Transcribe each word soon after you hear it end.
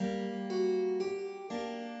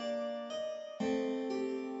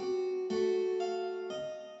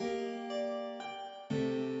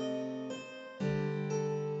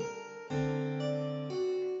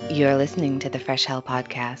You're listening to the Fresh Hell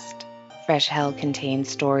podcast. Fresh Hell contains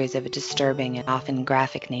stories of a disturbing and often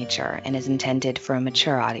graphic nature and is intended for a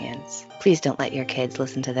mature audience. Please don't let your kids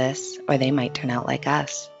listen to this, or they might turn out like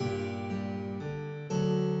us.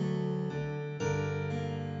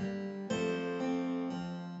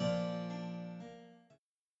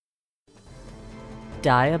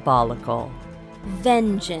 Diabolical.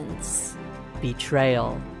 Vengeance.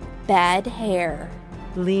 Betrayal. Bad hair.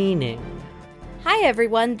 Leaning. Hi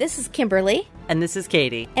everyone, this is Kimberly. And this is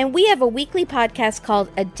Katie. And we have a weekly podcast called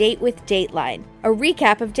A Date with Dateline, a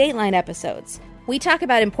recap of Dateline episodes. We talk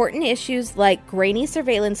about important issues like grainy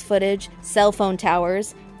surveillance footage, cell phone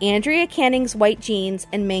towers, Andrea Canning's white jeans,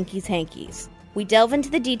 and Mankey's hankies. We delve into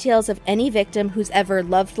the details of any victim who's ever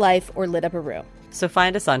loved life or lit up a room. So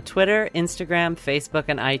find us on Twitter, Instagram, Facebook,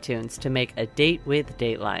 and iTunes to make A Date with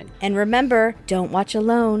Dateline. And remember, don't watch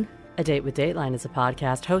alone. A Date with Dateline is a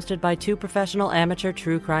podcast hosted by two professional amateur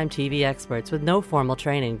true crime TV experts with no formal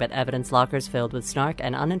training but evidence lockers filled with snark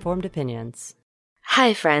and uninformed opinions.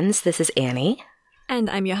 Hi friends, this is Annie. And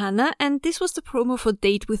I'm Johanna, and this was the promo for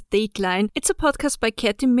Date with Dateline. It's a podcast by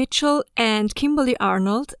Katie Mitchell and Kimberly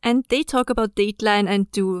Arnold, and they talk about Dateline and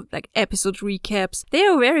do episode recaps. They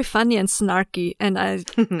are very funny and snarky, and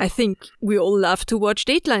I think we all love to watch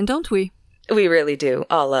Dateline, don't we? We really do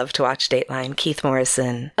all love to watch Dateline. Keith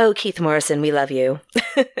Morrison. Oh, Keith Morrison, we love you.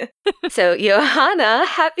 So, Johanna,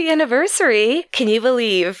 happy anniversary. Can you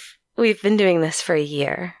believe we've been doing this for a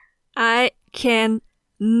year? I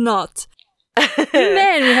cannot.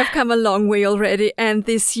 Man, we have come a long way already, and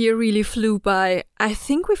this year really flew by. I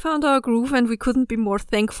think we found our groove, and we couldn't be more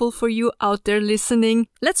thankful for you out there listening.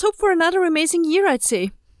 Let's hope for another amazing year, I'd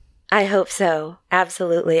say. I hope so.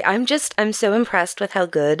 Absolutely. I'm so impressed with how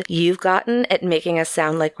good you've gotten at making us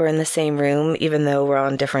sound like we're in the same room, even though we're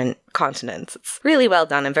on different continents. It's really well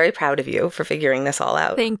done. I'm very proud of you for figuring this all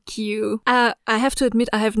out. Thank you. I have to admit,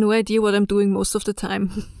 I have no idea what I'm doing most of the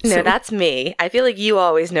time. No, that's me. I feel like you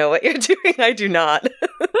always know what you're doing. I do not.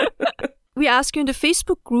 We asked you in the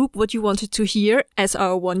Facebook group what you wanted to hear as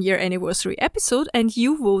our 1-year anniversary episode, and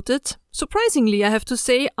you voted, surprisingly, I have to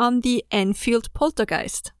say, on the Enfield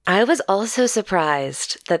Poltergeist. I was also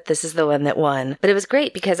surprised that this is the one that won, but it was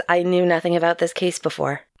great because I knew nothing about this case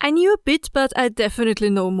before. I knew a bit, but I definitely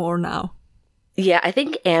know more now. Yeah, I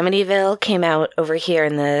think Amityville came out over here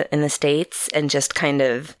in the States and just kind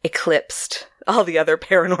of eclipsed all the other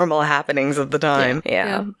paranormal happenings of the time.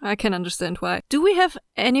 Yeah, I can understand why. Do we have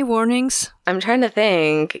any warnings? I'm trying to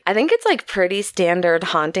think. I think it's pretty standard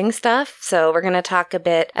haunting stuff. So we're going to talk a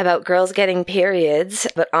bit about girls getting periods.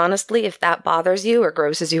 But honestly, if that bothers you or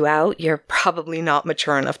grosses you out, you're probably not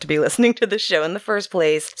mature enough to be listening to the show in the first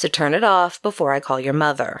place. So turn it off before I call your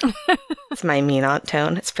mother. It's my mean aunt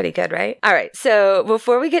tone. It's pretty good, right? All right. So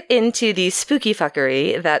before we get into the spooky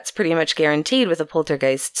fuckery that's pretty much guaranteed with a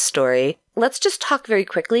poltergeist story, let's just talk very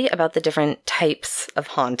quickly about the different types of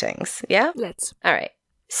hauntings. Yeah? Let's. All right.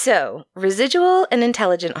 So, residual and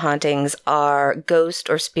intelligent hauntings are ghost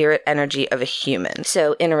or spirit energy of a human.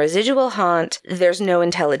 So, in a residual haunt, there's no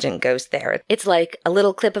intelligent ghost there. It's like a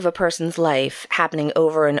little clip of a person's life happening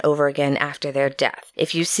over and over again after their death.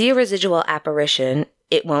 If you see a residual apparition,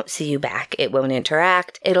 it won't see you back. It won't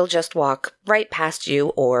interact. It'll just walk right past you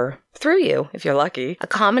or through you, if you're lucky. A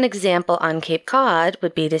common example on Cape Cod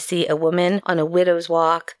would be to see a woman on a widow's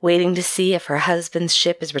walk, waiting to see if her husband's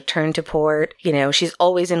ship is returned to port. You know, she's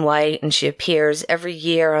always in white, and she appears every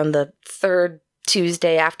year on the third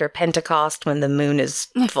Tuesday after Pentecost when the moon is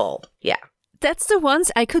full. Yeah. That's the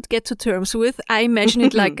ones I could get to terms with. I imagine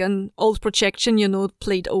it like an old projection,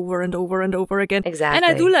 played over and over and over again. Exactly. And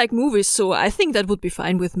I do like movies, so I think that would be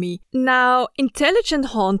fine with me. Now, intelligent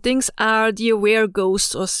hauntings are the aware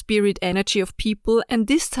ghost or spirit energy of people, and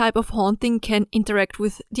this type of haunting can interact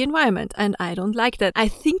with the environment, and I don't like that. I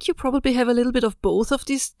think you probably have a little bit of both of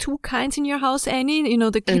these two kinds in your house, Annie.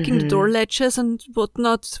 The clicking the door latches and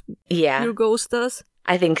whatnot. Yeah. Your ghost does.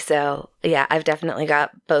 I think so. Yeah, I've definitely got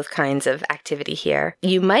both kinds of activity here.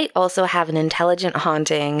 You might also have an intelligent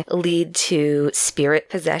haunting lead to spirit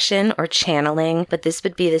possession or channeling, but this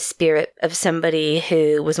would be the spirit of somebody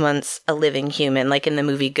who was once a living human, like in the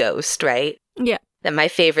movie Ghost, right? Yeah. That my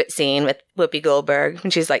favorite scene with Whoopi Goldberg, when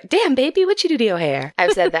she's like, "Damn, baby, what you do to your hair?"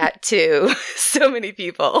 I've said that to so many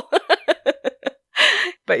people.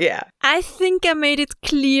 But yeah. I think I made it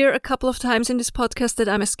clear a couple of times in this podcast that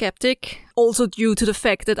I'm a skeptic, also due to the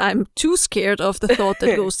fact that I'm too scared of the thought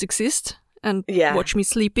that ghosts exist and watch me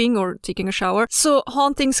sleeping or taking a shower. So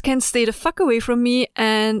hauntings can stay the fuck away from me,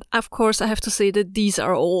 and of course I have to say that these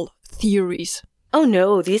are all theories. Oh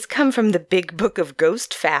no, these come from the big book of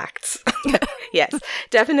ghost facts. Yes,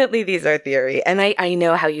 definitely these are theory. And I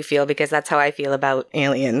know how you feel because that's how I feel about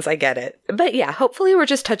aliens. I get it. But yeah, hopefully we're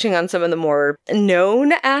just touching on some of the more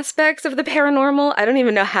known aspects of the paranormal. I don't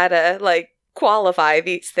even know how to, qualify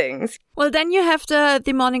these things. Well, then you have the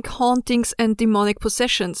demonic hauntings and demonic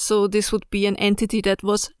possessions. So this would be an entity that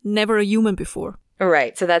was never a human before.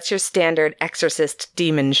 Right, so that's your standard exorcist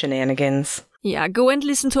demon shenanigans. Yeah, go and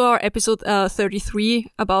listen to our episode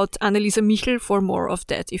 33 about Anneliese Michel for more of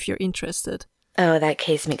that if you're interested. Oh, that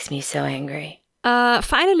case makes me so angry.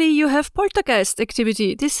 Finally, you have poltergeist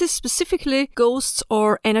activity. This is specifically ghosts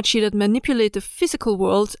or energy that manipulate the physical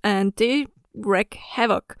world and they wreak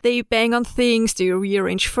havoc. They bang on things, they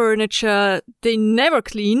rearrange furniture, they never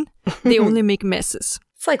clean, they only make messes.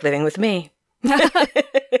 It's like living with me.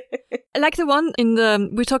 Like the one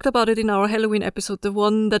we talked about it in our Halloween episode, the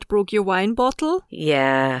one that broke your wine bottle.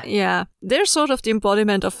 Yeah. Yeah, they're sort of the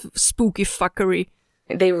embodiment of spooky fuckery.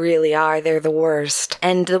 They really are. They're the worst.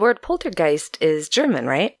 And the word poltergeist is German,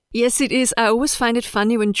 right? Yes, it is. I always find it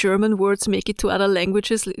funny when German words make it to other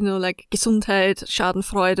languages, like Gesundheit,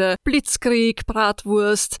 Schadenfreude, Blitzkrieg,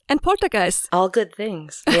 Bratwurst, and Poltergeist. All good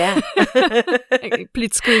things. Yeah.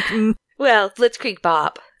 Blitzkrieg. Well, Blitzkrieg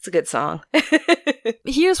Bop. It's a good song.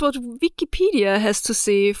 Here's what Wikipedia has to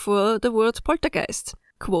say for the word poltergeist.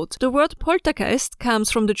 Quote, the word poltergeist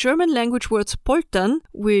comes from the German language words poltern,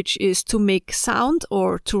 which is to make sound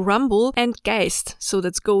or to rumble, and Geist, so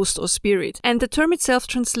that's ghost or spirit. And the term itself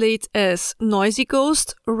translates as noisy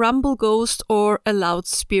ghost, rumble ghost, or a loud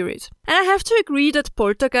spirit. And I have to agree that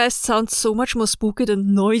poltergeist sounds so much more spooky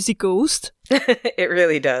than noisy ghost. It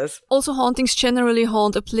really does. Also, hauntings generally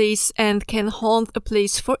haunt a place and can haunt a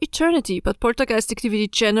place for eternity, but poltergeist activity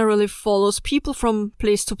generally follows people from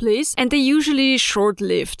place to place, and they're usually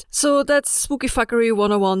short-lived. So that's Spooky Fuckery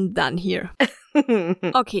 101 done here.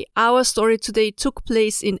 Okay, our story today took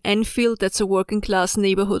place in Enfield, that's a working-class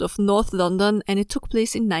neighborhood of North London, and it took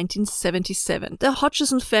place in 1977. The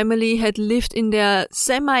Hodgson family had lived in their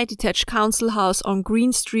semi-detached council house on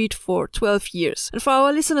Green Street for 12 years. And for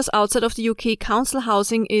our listeners outside of the UK, council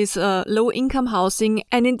housing is low-income housing,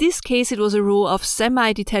 and in this case it was a row of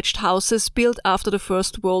semi-detached houses built after the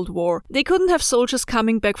First World War. They couldn't have soldiers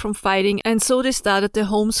coming back from fighting, and so they started the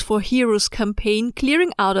Homes for Heroes campaign,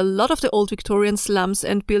 clearing out a lot of the old Victorian slums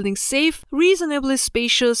and building safe, reasonably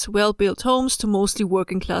spacious, well-built homes to mostly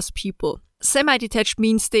working-class people. Semi-detached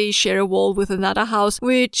means they share a wall with another house,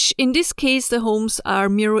 which in this case the homes are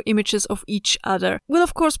mirror images of each other. We'll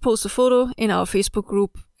of course post a photo in our Facebook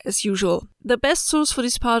group as usual. The best source for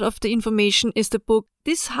this part of the information is the book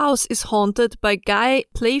This House is Haunted by Guy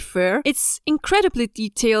Playfair. It's incredibly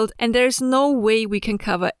detailed and there's no way we can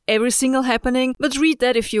cover every single happening, but read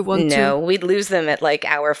that if you want to. No, we'd lose them at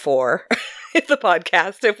hour 4 in the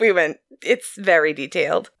podcast if we went. It's very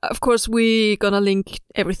detailed. Of course, we're gonna link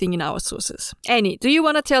everything in our sources. Annie, do you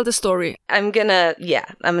want to tell the story? I'm gonna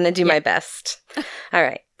do my best. All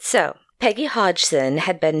right, so Peggy Hodgson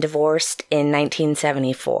had been divorced in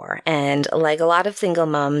 1974, and like a lot of single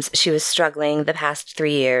moms, she was struggling the past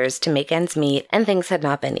 3 years to make ends meet, and things had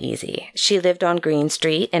not been easy. She lived on Green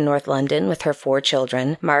Street in North London with her 4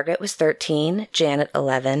 children. Margaret was 13, Janet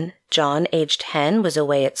 11, John, aged 10, was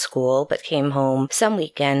away at school but came home some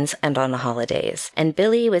weekends and on the holidays. And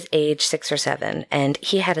Billy was age 6 or 7, and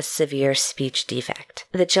he had a severe speech defect.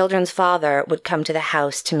 The children's father would come to the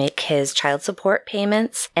house to make his child support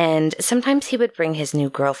payments, and sometimes he would bring his new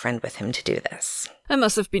girlfriend with him to do this. That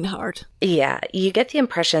must have been hard. Yeah, you get the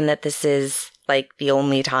impression that this is the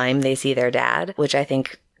only time they see their dad, which I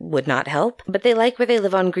think would not help. But they like where they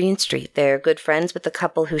live on Green Street. They're good friends with the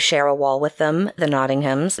couple who share a wall with them, the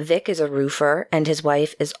Nottinghams. Vic is a roofer, and his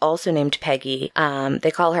wife is also named Peggy.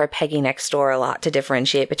 They call her Peggy Next Door a lot to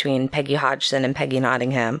differentiate between Peggy Hodgson and Peggy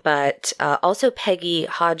Nottingham. But also Peggy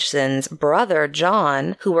Hodgson's brother,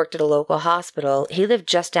 John, who worked at a local hospital, he lived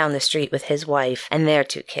just down the street with his wife and their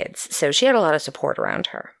 2 kids. So she had a lot of support around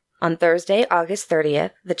her. On Thursday, August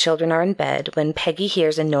 30th, the children are in bed when Peggy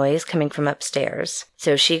hears a noise coming from upstairs.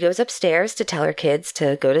 So she goes upstairs to tell her kids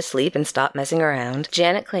to go to sleep and stop messing around.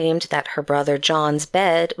 Janet claimed that her brother John's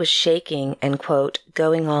bed was shaking and, quote,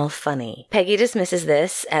 going all funny. Peggy dismisses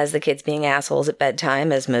this as the kids being assholes at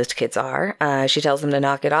bedtime, as most kids are. She tells them to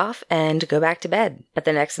knock it off and go back to bed. But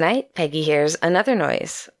the next night, Peggy hears another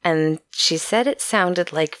noise, and she said it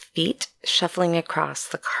sounded like feet shuffling across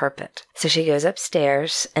the carpet. So she goes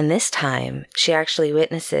upstairs, and this time she actually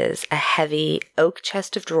witnesses a heavy oak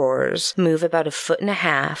chest of drawers move about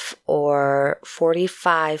 1.5 feet or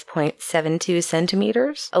 45.72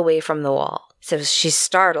 centimeters away from the wall. So she's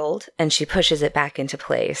startled and she pushes it back into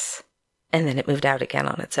place. and then it moved out again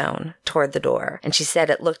on its own, toward the door, and she said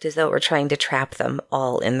it looked as though it were trying to trap them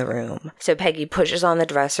all in the room. So Peggy pushes on the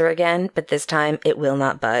dresser again, but this time it will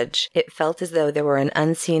not budge. It felt as though there were an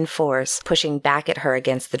unseen force pushing back at her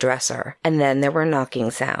against the dresser, and then there were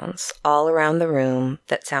knocking sounds all around the room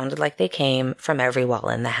that sounded like they came from every wall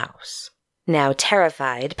in the house. Now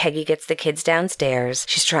terrified, Peggy gets the kids downstairs.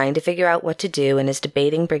 She's trying to figure out what to do and is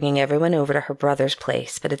debating bringing everyone over to her brother's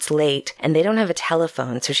place, but it's late and they don't have a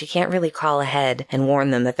telephone, so she can't really call ahead and warn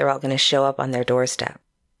them that they're all going to show up on their doorstep.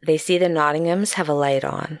 They see the Nottinghams have a light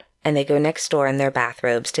on, and they go next door in their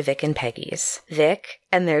bathrobes to Vic and Peggy's. Vic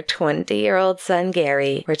and their 20-year-old son,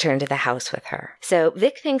 Gary, return to the house with her. So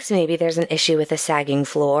Vic thinks maybe there's an issue with a sagging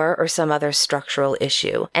floor or some other structural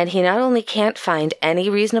issue, and he not only can't find any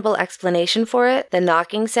reasonable explanation for it, the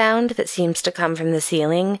knocking sound that seems to come from the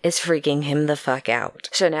ceiling is freaking him the fuck out.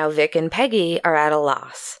 So now Vic and Peggy are at a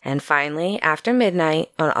loss. And finally, after midnight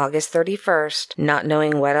on August 31st, not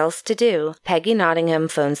knowing what else to do, Peggy Nottingham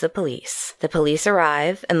phones the police. The police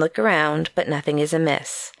arrive and look around, but nothing is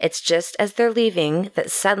amiss. It's just as they're leaving that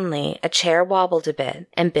suddenly a chair wobbled a bit,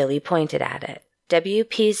 and Billy pointed at it.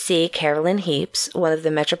 WPC Carolyn Heaps, one of the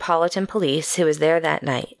Metropolitan Police who was there that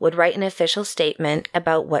night, would write an official statement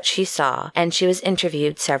about what she saw, and she was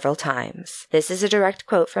interviewed several times. This is a direct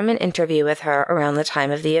quote from an interview with her around the time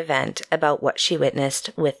of the event about what she witnessed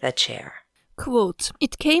with the chair. Quote,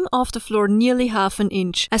 "It came off the floor nearly half an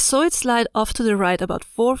inch. I saw it slide off to the right about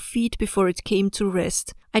 4 feet before it came to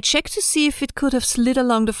rest. I checked to see if it could have slid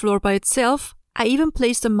along the floor by itself. I even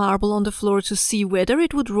placed a marble on the floor to see whether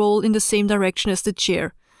it would roll in the same direction as the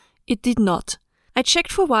chair. It did not. I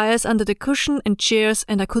checked for wires under the cushion and chairs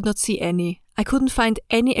and I could not see any. I couldn't find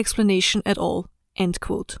any explanation at all." End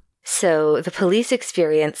quote. So the police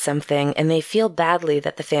experience something and they feel badly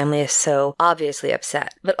that the family is so obviously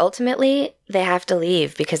upset. But ultimately, they have to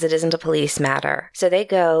leave because it isn't a police matter. So they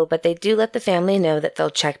go, but they do let the family know that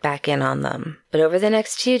they'll check back in on them. But over the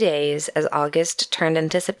next few days, as August turned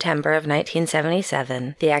into September of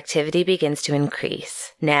 1977, the activity begins to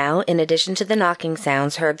increase. Now, in addition to the knocking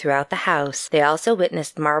sounds heard throughout the house, they also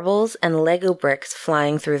witnessed marbles and Lego bricks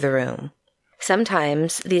flying through the room.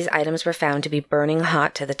 Sometimes these items were found to be burning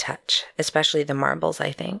hot to the touch, especially the marbles,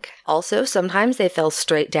 I think. Also, sometimes they fell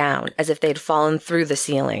straight down, as if they'd fallen through the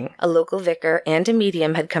ceiling. A local vicar and a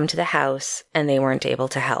medium had come to the house, and they weren't able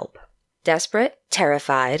to help. Desperate,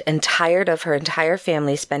 terrified, and tired of her entire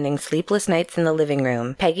family spending sleepless nights in the living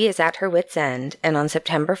room, Peggy is at her wit's end, and on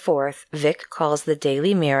September 4th, Vic calls the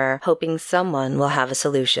Daily Mirror, hoping someone will have a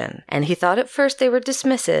solution. And he thought at first they were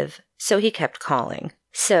dismissive, so he kept calling.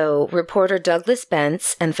 So, reporter Douglas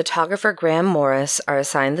Bentz and photographer Graham Morris are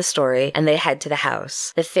assigned the story, and they head to the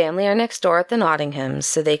house. The family are next door at the Nottinghams,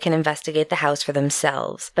 so they can investigate the house for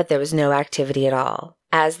themselves, but there was no activity at all.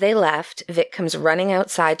 As they left, Vic comes running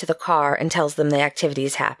outside to the car and tells them the activity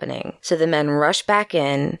is happening. So the men rush back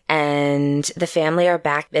in, and the family are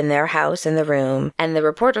back in their house in the room, and the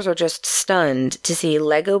reporters are just stunned to see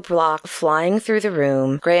Lego block flying through the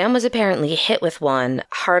room. Graham was apparently hit with one,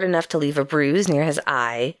 hard enough to leave a bruise near his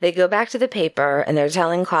eye. They go back to the paper, and they're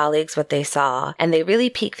telling colleagues what they saw, and they really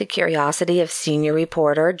pique the curiosity of senior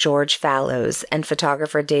reporter George Fallows and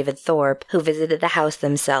photographer David Thorpe, who visited the house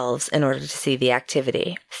themselves in order to see the activity.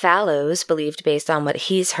 Fallows believed, based on what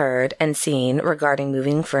he's heard and seen regarding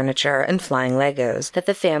moving furniture and flying Legos, that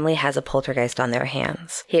the family has a poltergeist on their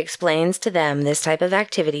hands. He explains to them this type of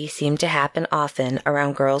activity seemed to happen often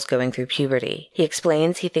around girls going through puberty. He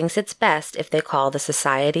explains he thinks it's best if they call the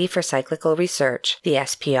Society for Psychical Research the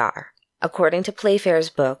SPR. According to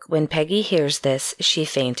Playfair's book, when Peggy hears this, she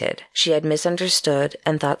fainted. She had misunderstood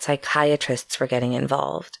and thought psychiatrists were getting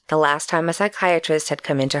involved. The last time a psychiatrist had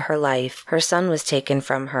come into her life, her son was taken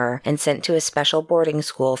from her and sent to a special boarding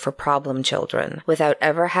school for problem children, without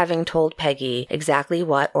ever having told Peggy exactly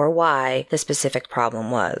what or why the specific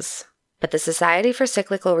problem was. But the Society for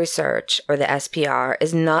Cyclical Research, or the SPR,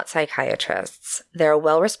 is not psychiatrists. They're a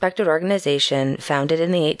well-respected organization founded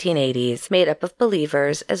in the 1880s, made up of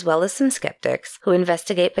believers as well as some skeptics who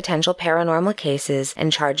investigate potential paranormal cases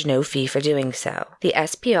and charge no fee for doing so. The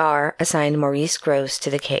SPR assigned Maurice Grosse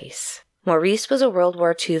to the case. Maurice was a World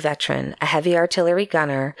War II veteran, a heavy artillery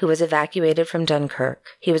gunner who was evacuated from Dunkirk.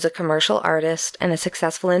 He was a commercial artist and a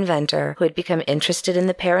successful inventor who had become interested in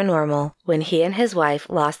the paranormal when he and his wife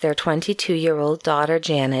lost their 22-year-old daughter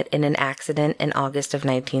Janet in an accident in August of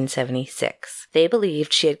 1976. They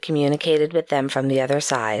believed she had communicated with them from the other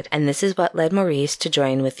side, and this is what led Maurice to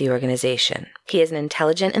join with the organization. He is an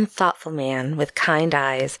intelligent and thoughtful man with kind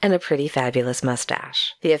eyes and a pretty fabulous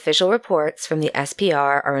mustache. The official reports from the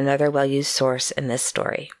SPR are another well values source in this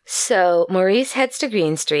story. So Maurice heads to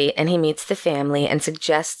Green Street and he meets the family and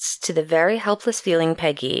suggests to the very helpless feeling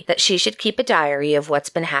Peggy that she should keep a diary of what's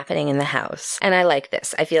been happening in the house. And I like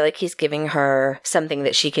this. I feel like he's giving her something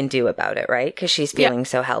that she can do about it, right? Because she's feeling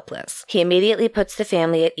so helpless. He immediately puts the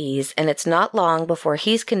family at ease, and it's not long before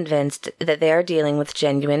he's convinced that they are dealing with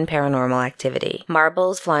genuine paranormal activity.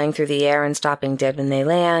 Marbles flying through the air and stopping dead when they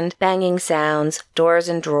land, banging sounds, doors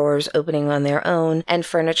and drawers opening on their own, and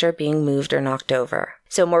furniture being moved or knocked over.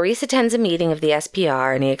 So Maurice attends a meeting of the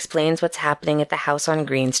SPR and he explains what's happening at the house on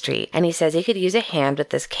Green Street, and he says he could use a hand with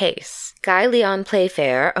this case. Guy Leon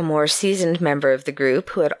Playfair, a more seasoned member of the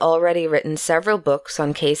group who had already written several books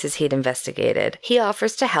on cases he'd investigated, he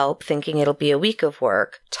offers to help, thinking it'll be a week of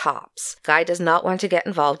work, tops. Guy does not want to get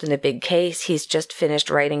involved in a big case. He's just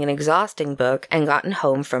finished writing an exhausting book and gotten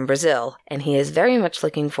home from Brazil, and he is very much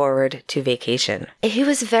looking forward to vacation. He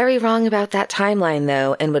was very wrong about that timeline,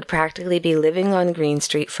 though, and would practically be living on Green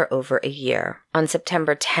Street for over a year. On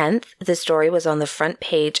September 10th, the story was on the front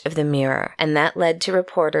page of the Mirror, and that led to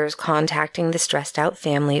reporters contacting the stressed-out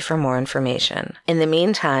family for more information. In the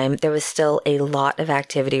meantime, there was still a lot of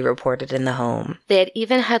activity reported in the home. They had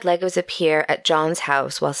even had Legos appear at John's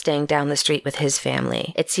house while staying down the street with his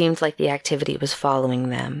family. It seemed like the activity was following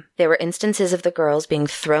them. There were instances of the girls being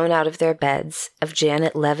thrown out of their beds, of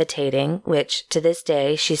Janet levitating, which, to this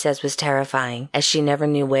day, she says was terrifying, as she never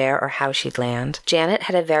knew where or how she'd land. Janet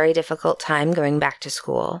had a very difficult time going back to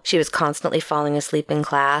school. She was constantly falling asleep in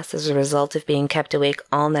class as a result of being kept awake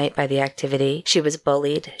all night by the activity. She was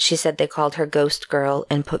bullied. She said they called her Ghost Girl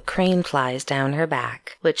and put crane flies down her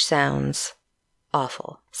back, which sounds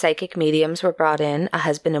awful. Psychic mediums were brought in, a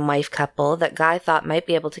husband and wife couple that Guy thought might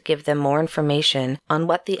be able to give them more information on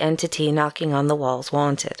what the entity knocking on the walls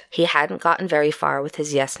wanted. He hadn't gotten very far with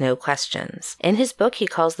his yes-no questions. In his book, he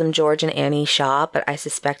calls them George and Annie Shaw, but I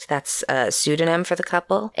suspect that's a pseudonym for the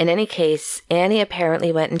couple. In any case, Annie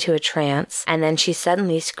apparently went into a trance, and then she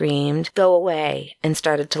suddenly screamed, "Go away," and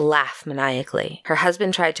started to laugh maniacally. Her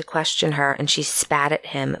husband tried to question her, and she spat at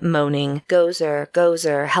him, moaning, "Gozer,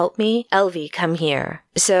 Gozer, help me? Elvie, come here."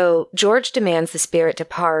 So George demands the spirit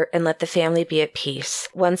depart and let the family be at peace.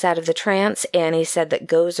 Once out of the trance, Annie said that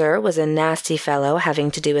Gozer was a nasty fellow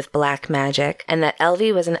having to do with black magic, and that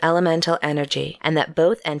Elvie was an elemental energy, and that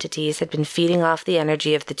both entities had been feeding off the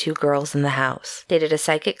energy of the two girls in the house. They did a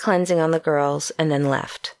psychic cleansing on the girls and then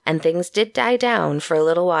left. And things did die down for a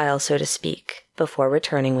little while, so to speak, before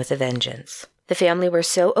returning with a vengeance. The family were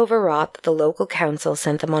so overwrought that the local council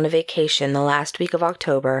sent them on a vacation the last week of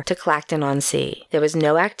October to Clacton-on-Sea. There was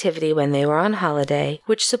no activity when they were on holiday,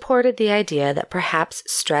 which supported the idea that perhaps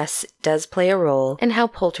stress does play a role in how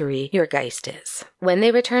poltergeist is. When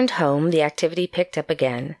they returned home, the activity picked up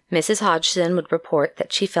again. Mrs. Hodgson would report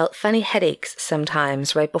that she felt funny headaches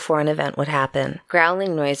sometimes right before an event would happen.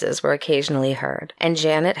 Growling noises were occasionally heard, and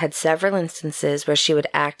Janet had several instances where she would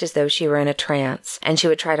act as though she were in a trance, and she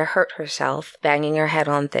would try to hurt herself, banging her head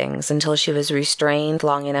on things until she was restrained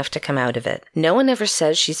long enough to come out of it. No one ever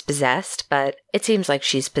says she's possessed, but it seems like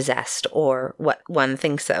she's possessed, or what one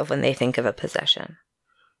thinks of when they think of a possession.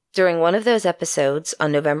 During one of those episodes,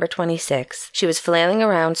 on November 26th, she was flailing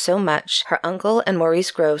around so much, her uncle and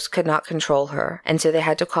Maurice Gross could not control her, and so they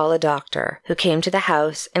had to call a doctor, who came to the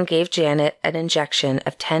house and gave Janet an injection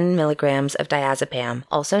of 10 milligrams of diazepam,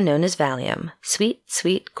 also known as Valium. Sweet,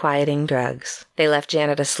 sweet, quieting drugs. They left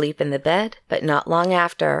Janet asleep in the bed, but not long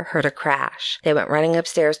after, heard a crash. They went running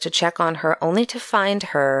upstairs to check on her, only to find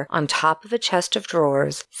her on top of a chest of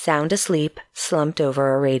drawers, sound asleep, slumped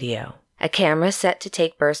over a radio. A camera set to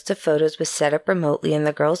take bursts of photos was set up remotely in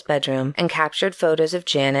the girl's bedroom and captured photos of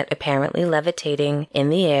Janet apparently levitating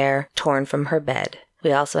in the air, torn from her bed.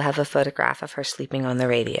 We also have a photograph of her sleeping on the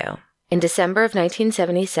radio. In December of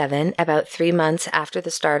 1977, about 3 months after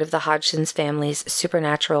the start of the Hodgson's family's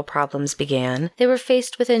supernatural problems began, they were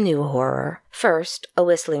faced with a new horror. First, a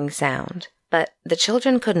whistling sound. But the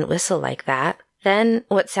children couldn't whistle like that. Then,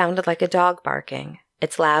 what sounded like a dog barking.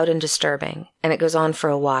 It's loud and disturbing, and it goes on for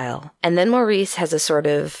a while. And then Maurice has a sort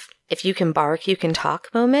of, if you can bark, you can talk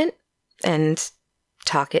moment, and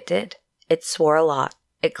talk it did. It swore a lot.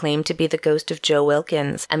 It claimed to be the ghost of Joe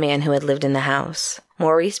Wilkins, a man who had lived in the house.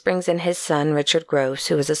 Maurice brings in his son, Richard Gross,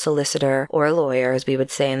 who is a solicitor, or a lawyer, as we would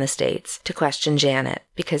say in the States, to question Janet,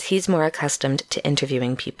 because he's more accustomed to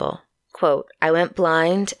interviewing people. Quote, "I went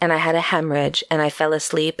blind, and I had a hemorrhage, and I fell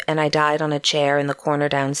asleep, and I died on a chair in the corner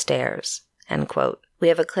downstairs." End quote. We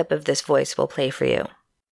have a clip of this voice we'll play for you.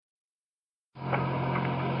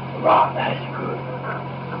 Right, that's good.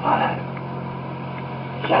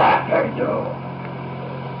 Shut up, her door.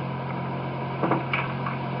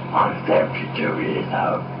 I'm 72 years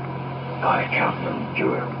old. I come from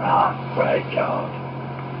Jewett Park graveyard,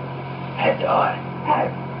 and I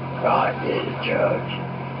have right near the church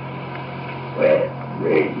where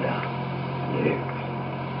Rena lives.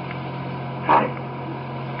 And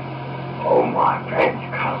all my friends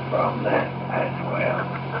come from there as well.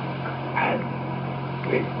 And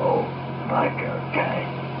we all make a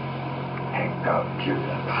game and go to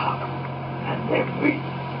the pub. And then we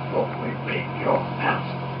pick your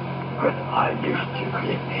house, because I used to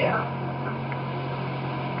live here.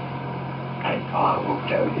 And I will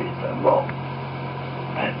tell you some more.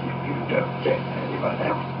 And if you don't tell anyone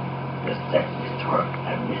else, just let Mr. Work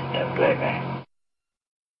and Mr. Playback.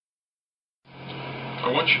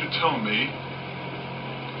 I want you to tell me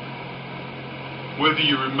whether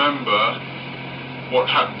you remember what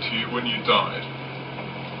happened to you when you died.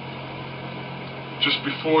 Just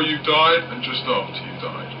before you died and just after you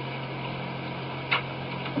died.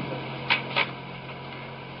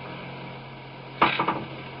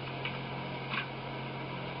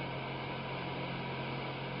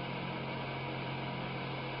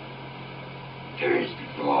 Days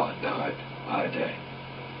before I died,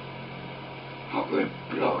 I went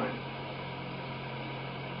blind.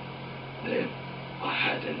 Then I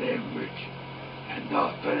had an hemorrhage, and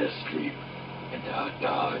I fell asleep, and I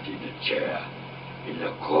died in a chair in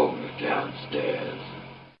the corner downstairs.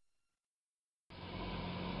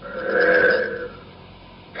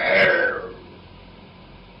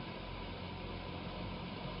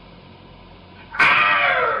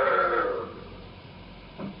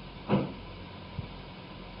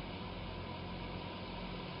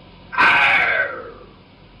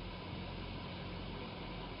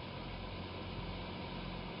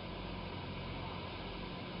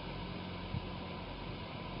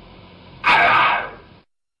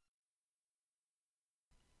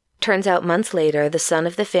 Turns out months later, the son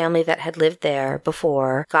of the family that had lived there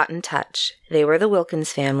before got in touch. They were the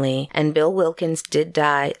Wilkins family, and Bill Wilkins did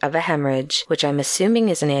die of a hemorrhage, which I'm assuming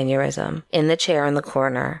is an aneurysm, in the chair in the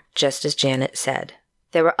corner, just as Janet said.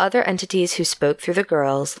 There were other entities who spoke through the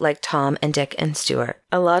girls, like Tom and Dick and Stuart.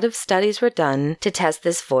 A lot of studies were done to test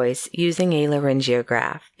this voice using a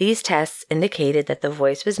laryngeograph. These tests indicated that the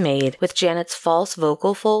voice was made with Janet's false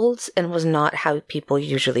vocal folds and was not how people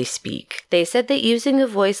usually speak. They said that using a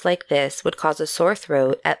voice like this would cause a sore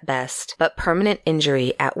throat at best, but permanent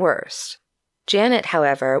injury at worst. Janet,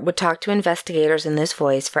 however, would talk to investigators in this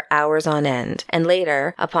voice for hours on end, and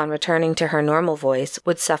later, upon returning to her normal voice,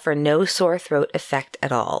 would suffer no sore throat effect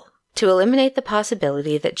at all. To eliminate the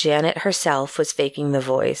possibility that Janet herself was faking the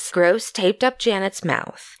voice, Gross taped up Janet's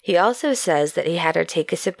mouth. He also says that he had her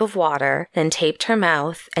take a sip of water, then taped her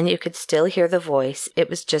mouth, and you could still hear the voice, it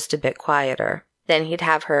was just a bit quieter. Then he'd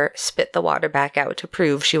have her spit the water back out to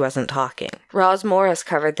prove she wasn't talking. Roz Morris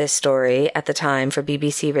covered this story at the time for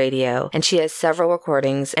BBC Radio, and she has several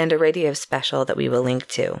recordings and a radio special that we will link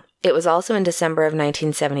to. It was also in December of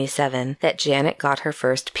 1977 that Janet got her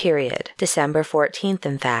first period, December 14th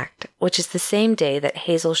in fact, which is the same day that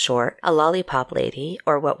Hazel Short, a lollipop lady,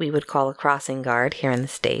 or what we would call a crossing guard here in the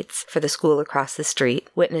States, for the school across the street,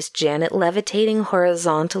 witnessed Janet levitating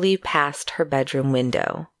horizontally past her bedroom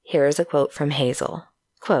window. Here is a quote from Hazel.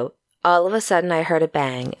 Quote, "All of a sudden I heard a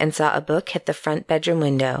bang and saw a book hit the front bedroom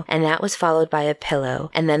window, and that was followed by a pillow,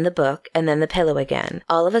 and then the book, and then the pillow again.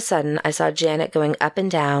 All of a sudden I saw Janet going up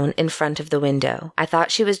and down in front of the window. I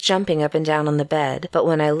thought she was jumping up and down on the bed, but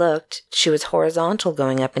when I looked, she was horizontal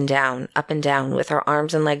going up and down, with her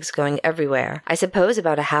arms and legs going everywhere. I suppose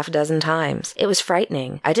about a half dozen times. It was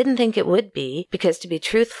frightening. I didn't think it would be, because to be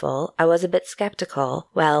truthful, I was a bit skeptical.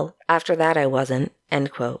 Well, after that I wasn't." End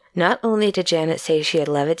quote. Not only did Janet say she had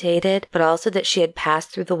levitated, but also that she had passed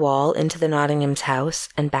through the wall into the Nottingham's house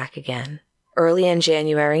and back again. Early in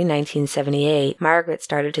January 1978, Margaret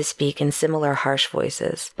started to speak in similar harsh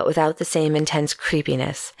voices, but without the same intense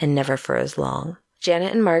creepiness, and never for as long.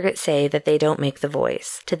 Janet and Margaret say that they don't make the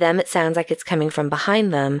voice. To them, it sounds like it's coming from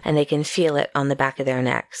behind them, and they can feel it on the back of their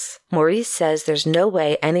necks. Maurice says there's no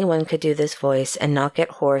way anyone could do this voice and not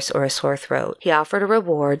get hoarse or a sore throat. He offered a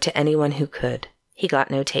reward to anyone who could. He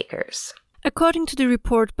got no takers. According to the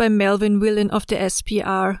report by Melvin Willen of the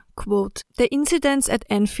SPR, quote, "The incidents at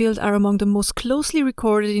Enfield are among the most closely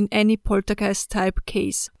recorded in any poltergeist-type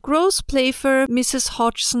case. Gross, Playfair, Mrs.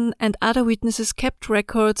 Hodgson, and other witnesses kept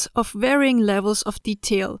records of varying levels of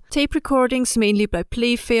detail. Tape recordings, mainly by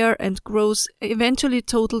Playfair and Gross, eventually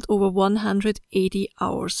totaled over 180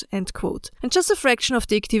 hours," end quote. And just a fraction of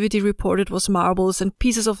the activity reported was marbles and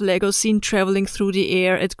pieces of Lego seen traveling through the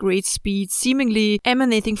air at great speed, seemingly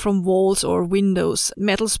emanating from walls or windows,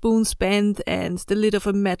 metal spoons bent, and the lid of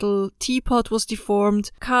a metal metal teapot was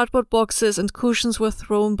deformed, cardboard boxes and cushions were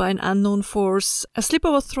thrown by an unknown force, a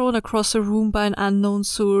slipper was thrown across a room by an unknown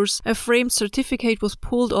source, a framed certificate was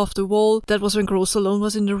pulled off the wall, that was when Gross alone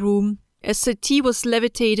was in the room. A settee was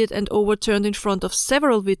levitated and overturned in front of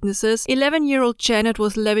several witnesses. 11-year-old Janet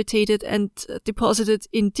was levitated and deposited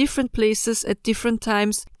in different places at different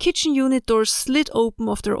times. Kitchen unit doors slid open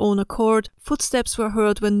of their own accord. Footsteps were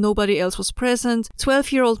heard when nobody else was present.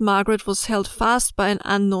 12-year-old Margaret was held fast by an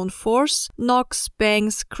unknown force. Knocks,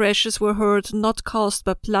 bangs, crashes were heard, not caused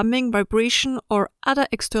by plumbing, vibration, or other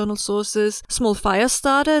external sources. Small fires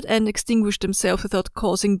started and extinguished themselves without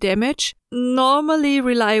causing damage. Normally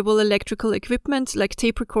reliable electrical equipment like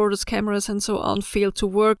tape recorders, cameras and so on failed to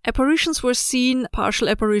work. Apparitions were seen, partial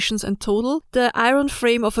apparitions and total. The iron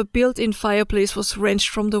frame of a built-in fireplace was wrenched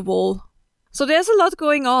from the wall. So there's a lot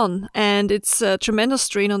going on, and it's a tremendous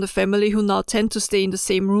strain on the family who now tend to stay in the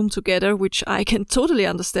same room together, which I can totally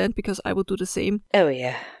understand because I would do the same. Oh,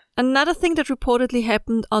 yeah. Another thing that reportedly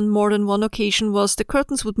happened on more than one occasion was the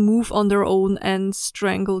curtains would move on their own and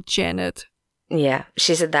strangle Janet. Yeah,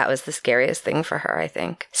 she said that was the scariest thing for her, I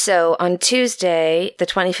think. So on Tuesday, the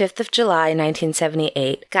 25th of July,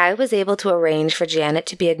 1978, Guy was able to arrange for Janet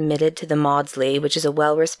to be admitted to the Maudsley, which is a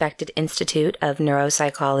well-respected institute of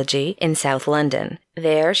neuropsychology in South London.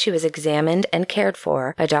 There, she was examined and cared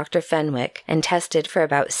for by Dr. Fenwick and tested for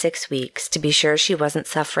about 6 weeks to be sure she wasn't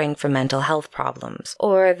suffering from mental health problems,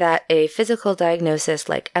 or that a physical diagnosis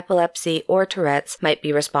like epilepsy or Tourette's might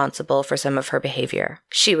be responsible for some of her behavior.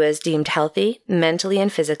 She was deemed healthy, mentally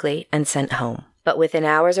and physically, and sent home. But within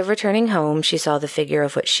hours of returning home, she saw the figure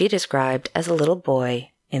of what she described as a little boy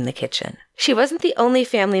in the kitchen. She wasn't the only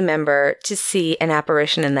family member to see an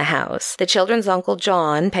apparition in the house. The children's uncle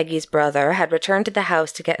John, Peggy's brother, had returned to the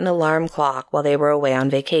house to get an alarm clock while they were away on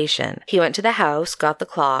vacation. He went to the house, got the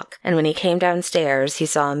clock, and when he came downstairs, he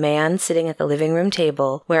saw a man sitting at the living room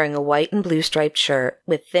table wearing a white and blue striped shirt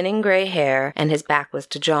with thinning gray hair, and his back was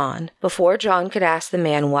to John. Before John could ask the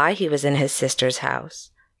man why he was in his sister's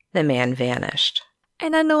house, the man vanished.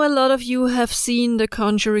 And I know a lot of you have seen The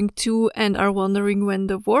Conjuring 2 and are wondering when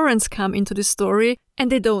the Warrens come into the story.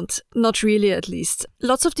 And they don't. Not really, at least.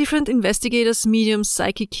 Lots of different investigators, mediums,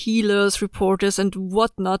 psychic healers, reporters, and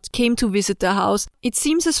whatnot came to visit the house. It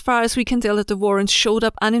seems, as far as we can tell, that the Warrens showed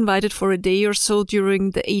up uninvited for a day or so during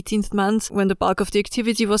the 18th month, when the bulk of the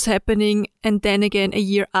activity was happening, and then again a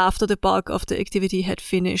year after the bulk of the activity had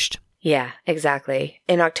finished. Yeah, exactly.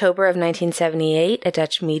 In October of 1978, a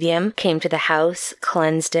Dutch medium came to the house,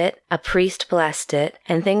 cleansed it, a priest blessed it,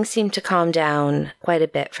 and things seemed to calm down quite a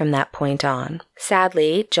bit from that point on.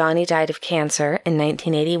 Sadly, Johnny died of cancer in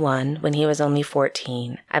 1981 when he was only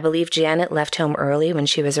 14. I believe Janet left home early when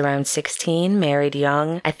she was around 16, married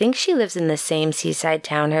young. I think she lives in the same seaside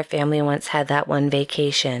town her family once had that one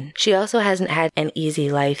vacation. She also hasn't had an easy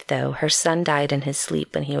life, though. Her son died in his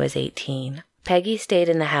sleep when he was 18. Peggy stayed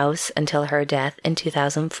in the house until her death in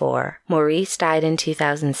 2004. Maurice died in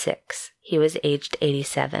 2006. He was aged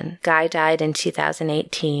 87. Guy died in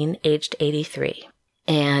 2018, aged 83.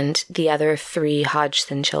 And the other 3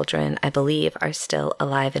 Hodgson children, I believe, are still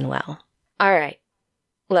alive and well. All right,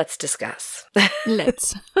 let's discuss.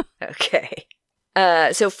 Let's. Okay.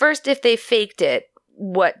 So first, if they faked it,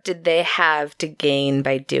 what did they have to gain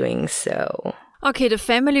by doing so? Okay, the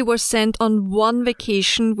family were sent on one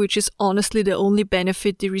vacation, which is honestly the only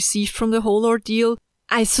benefit they received from the whole ordeal.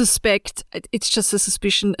 I suspect, it's just a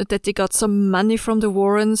suspicion, that they got some money from the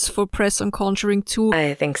Warrens for press on Conjuring 2.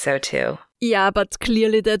 I think so too. Yeah, but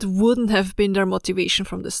clearly that wouldn't have been their motivation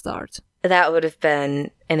from the start. That would have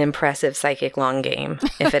been an impressive psychic long game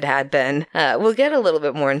if it had been. We'll get a little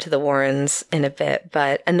bit more into the Warrens in a bit,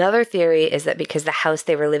 but another theory is that because the house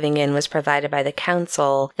they were living in was provided by the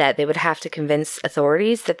council, that they would have to convince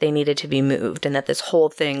authorities that they needed to be moved, and that this whole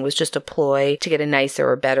thing was just a ploy to get a nicer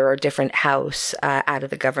or better or different house out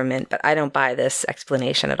of the government. But I don't buy this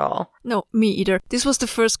explanation at all. No, me either. This was the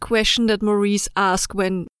first question that Maurice asked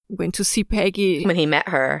when went to see Peggy. When he met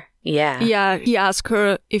her. Yeah. Yeah, he asked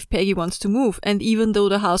her if Peggy wants to move. And even though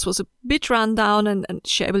the house was a bit run down and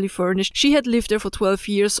shabbily furnished, she had lived there for 12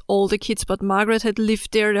 years. All the kids but Margaret had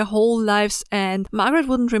lived there their whole lives, and Margaret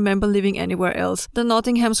wouldn't remember living anywhere else. The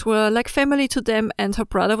Nottinghams were like family to them, and her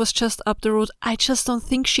brother was just up the road. I just don't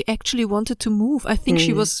think she actually wanted to move. I think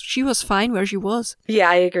she was fine where she was. Yeah,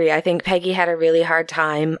 I agree. I think Peggy had a really hard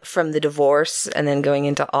time from the divorce and then going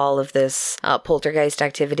into all of this poltergeist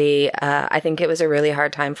activity. I think it was a really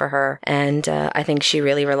hard time for her. And I think she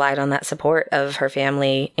really relied on that support of her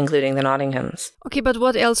family, including the Nottinghams. Okay, but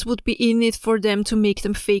what else would be in it for them to make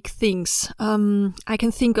them fake things? I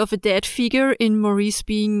can think of a dad figure in Maurice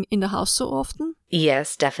being in the house so often.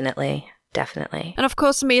 Yes, definitely. Definitely. And of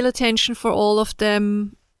course, male attention for all of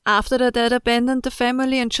them after their dad abandoned the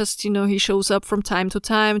family and just, he shows up from time to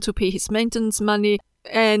time to pay his maintenance money.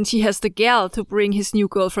 And he has the gal to bring his new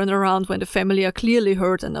girlfriend around when the family are clearly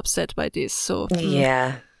hurt and upset by this. So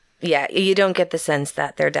Yeah, you don't get the sense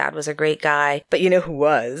that their dad was a great guy. But you know who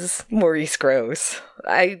was? Maurice Grosse.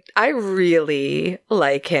 I really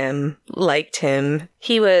liked him.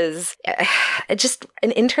 He was just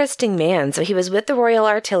an interesting man. So he was with the Royal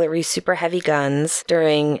Artillery Super Heavy Guns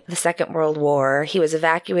during the Second World War. He was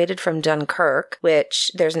evacuated from Dunkirk,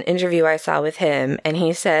 which there's an interview I saw with him, and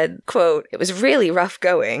he said, quote, "It was really rough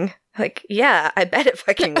going." Like, yeah, I bet it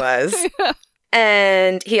fucking was.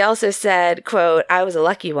 And he also said, quote, "I was a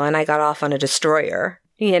lucky one. I got off on a destroyer."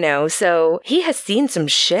 So he has seen some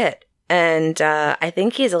shit. And I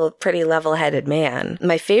think he's a pretty level-headed man.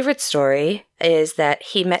 My favorite story is that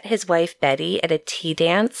he met his wife Betty at a tea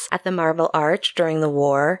dance at the Marble Arch during the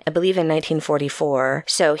war, I believe in 1944.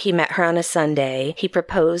 So he met her on a Sunday, he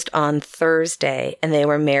proposed on Thursday, and they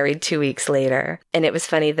were married 2 weeks later. And it was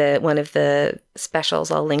funny that one of the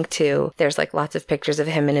specials I'll link to, there's like lots of pictures of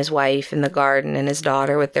him and his wife in the garden and his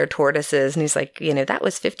daughter with their tortoises. And he's like, that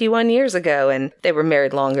was 51 years ago, and they were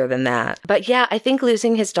married longer than that. But yeah, I think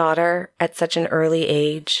losing his daughter at such an early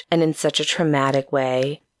age and in such a traumatic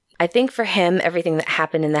way, I think for him, everything that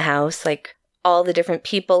happened in the house, like all the different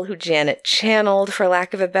people who Janet channeled, for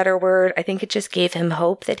lack of a better word, I think it just gave him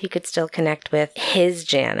hope that he could still connect with his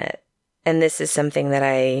Janet. And this is something that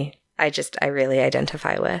I really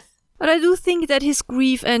identify with. But I do think that his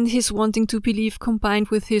grief and his wanting to believe combined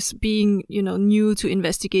with his being, new to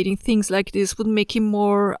investigating things like this would make him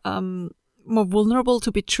more vulnerable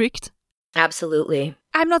to be tricked. Absolutely.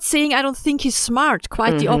 I'm not saying I don't think he's smart,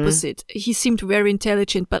 quite the opposite. He seemed very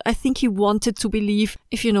intelligent, but I think he wanted to believe,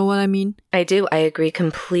 if you know what I mean. I do. I agree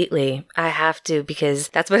completely. I have to, because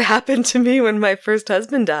that's what happened to me when my first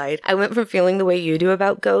husband died. I went from feeling the way you do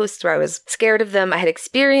about ghosts, where I was scared of them. I had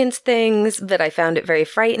experienced things, but I found it very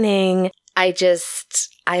frightening. I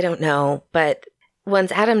don't know. But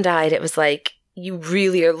once Adam died, it was like, you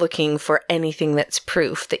really are looking for anything that's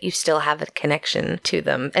proof that you still have a connection to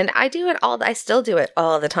them. And I still do it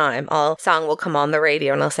all the time. A song will come on the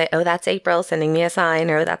radio and I'll say, "Oh, that's April sending me a sign,"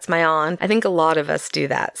 or "That's my aunt." I think a lot of us do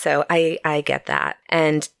that. So I get that.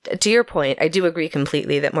 And to your point, I do agree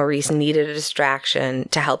completely that Maurice needed a distraction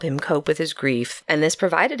to help him cope with his grief. And this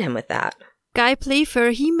provided him with that. Guy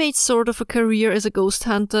Playfair, he made sort of a career as a ghost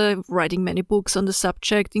hunter, writing many books on the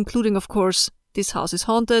subject, including, of course, This House is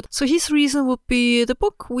Haunted. So his reason would be the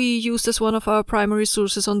book we used as one of our primary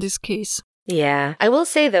sources on this case. Yeah. I will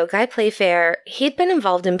say, though, Guy Playfair, he'd been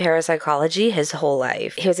involved in parapsychology his whole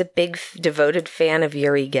life. He was a big, devoted fan of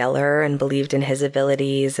Uri Geller and believed in his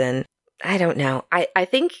abilities. And I don't know. I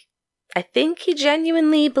think he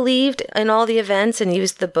genuinely believed in all the events and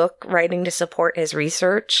used the book writing to support his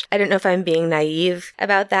research. I don't know if I'm being naive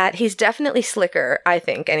about that. He's definitely slicker, I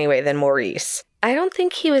think, anyway, than Maurice. I don't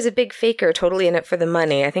think he was a big faker totally in it for the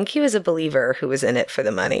money. I think he was a believer who was in it for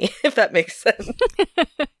the money, if that makes sense.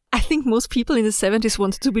 I think most people in the 70s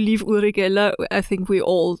wanted to believe Uri Geller. I think we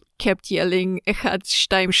all kept yelling Echad,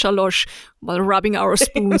 Shtaim, Shalosh while rubbing our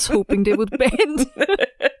spoons, hoping they would bend.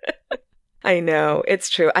 I know, it's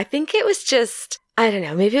true. I think it was just, I don't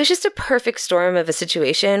know, maybe it was just a perfect storm of a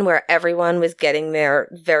situation where everyone was getting their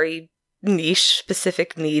very niche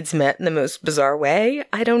specific needs met in the most bizarre way.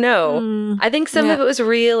 I don't know. I think some of it was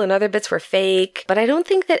real and other bits were fake, but I don't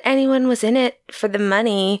think that anyone was in it for the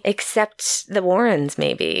money except the Warrens,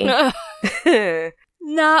 maybe.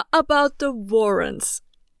 Now, about the Warrens.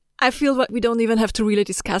 I feel that we don't even have to really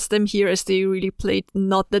discuss them here, as they really played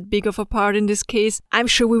not that big of a part in this case. I'm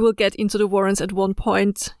sure we will get into the Warrens at one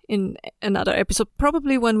point in another episode,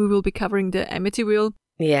 probably when we will be covering the Amityville.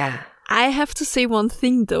 Yeah. I have to say one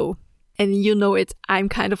thing, though. And you know it, I'm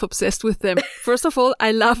kind of obsessed with them. First of all,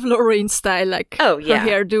 I love Lorraine's style, like her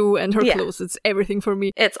hairdo and her clothes. It's everything for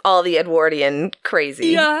me. It's all the Edwardian crazy.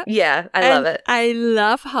 Yeah, I love it. I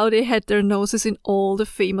love how they had their noses in all the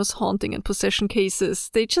famous haunting and possession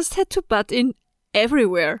cases. They just had to butt in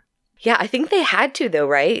everywhere. Yeah, I think they had to though,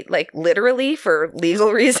 right? Like literally for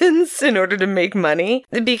legal reasons in order to make money.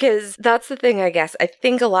 Because that's the thing, I guess. I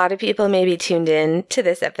think a lot of people maybe tuned in to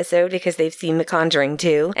this episode because they've seen The Conjuring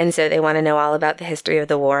 2. And so they want to know all about the history of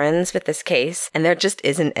the Warrens with this case. And there just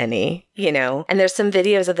isn't any, you know? And there's some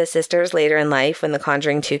videos of the sisters later in life when The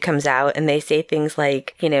Conjuring 2 comes out. And they say things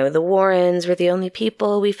like, you know, the Warrens were the only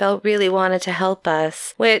people we felt really wanted to help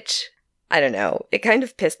us. Which, I don't know, it kind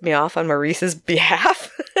of pissed me off on Maurice's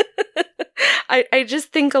behalf. I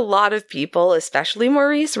just think a lot of people, especially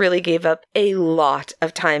Maurice, really gave up a lot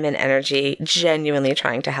of time and energy genuinely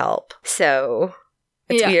trying to help. So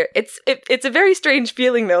it's weird. It's a very strange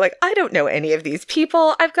feeling though. Like, I don't know any of these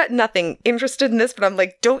people. I've got nothing interested in this, but I'm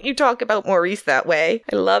like, don't you talk about Maurice that way.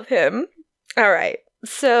 I love him. All right.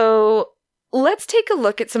 So let's take a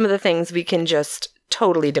look at some of the things we can just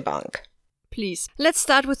totally debunk. Please. Let's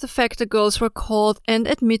start with the fact the girls were caught and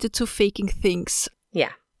admitted to faking things.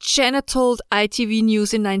 Yeah. Janet told ITV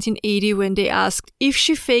News in 1980 when they asked if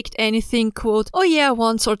she faked anything, quote, "Oh yeah,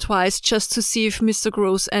 once or twice, just to see if Mr.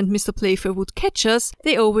 Gross and Mr. Playfair would catch us.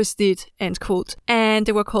 They always did," end quote. And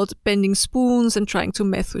they were caught bending spoons and trying to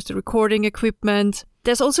mess with the recording equipment.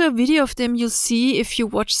 There's also a video of them you'll see if you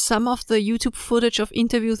watch some of the YouTube footage of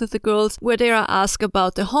interviews with the girls where they are asked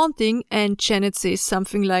about the haunting and Janet says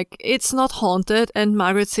something like, "It's not haunted," and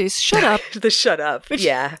Margaret says, "Shut up." The shut up.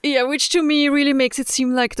 Yeah, which to me really makes it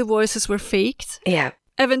seem like the voices were faked. Yeah.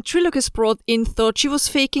 A ventriloquist brought in thought she was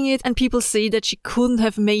faking it, and people say that she couldn't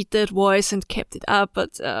have made that voice and kept it up,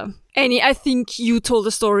 but Annie, I think you told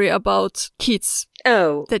a story about kids.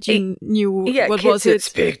 Oh. That you knew. Yeah, what kids was it?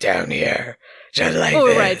 Speak down here. Just like oh,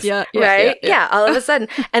 this. Right, yeah. Right? Yeah, all of a sudden.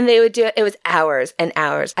 And they would do it. It was hours and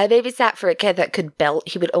hours. I babysat for a kid that could belt.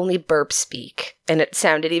 He would only burp speak. And it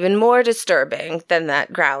sounded even more disturbing than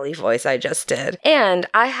that growly voice I just did. And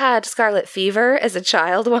I had scarlet fever as a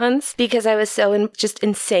child once because I was so just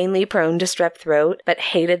insanely prone to strep throat, but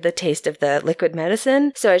hated the taste of the liquid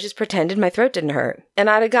medicine. So I just pretended my throat didn't hurt. And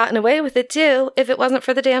I'd have gotten away with it too if it wasn't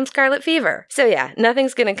for the damn scarlet fever. So yeah,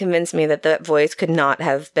 nothing's going to convince me that the voice could not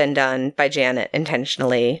have been done by Janet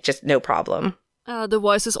intentionally. Just no problem. The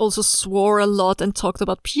voices also swore a lot and talked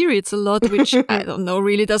about periods a lot, which, I don't know,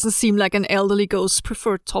 really doesn't seem like an elderly ghost's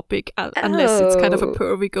preferred topic, unless it's kind of a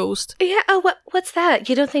pervy ghost. Yeah, what's that?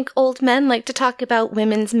 You don't think old men like to talk about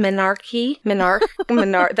women's menarche?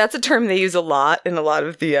 That's a term they use a lot in a lot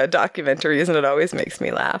of the documentaries, and it always makes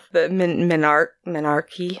me laugh. The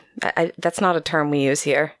menarche? That's not a term we use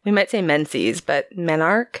here. We might say menses, but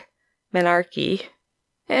menarche.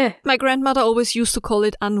 My grandmother always used to call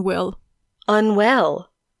it unwell. Unwell.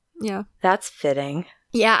 Yeah. That's fitting.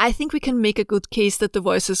 Yeah, I think we can make a good case that the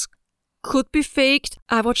voices could be faked.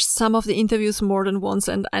 I watched some of the interviews more than once,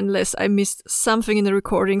 and unless I missed something in the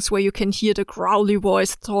recordings where you can hear the growly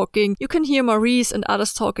voice talking, you can hear Maurice and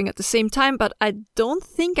others talking at the same time, but I don't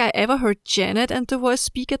think I ever heard Janet and the voice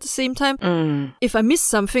speak at the same time. If I missed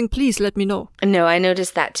something, please let me know. No, I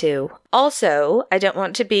noticed that too. Also, I don't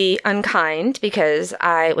want to be unkind because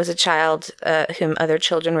I was a child whom other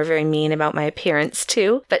children were very mean about my appearance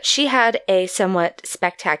to, but she had a somewhat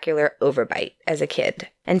spectacular overbite as a kid.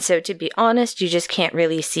 And so to be honest, you just can't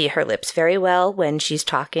really see her lips very well when she's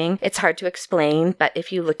talking. It's hard to explain, but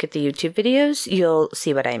if you look at the YouTube videos, you'll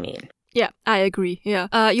see what I mean. Yeah, I agree,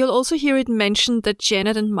 yeah. You'll also hear it mentioned that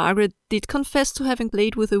Janet and Margaret did confess to having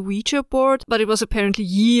played with a Ouija board, but it was apparently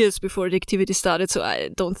years before the activity started, so I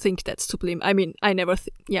don't think that's to blame. I mean, I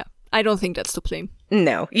don't think that's to blame.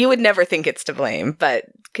 No, you would never think it's to blame, but,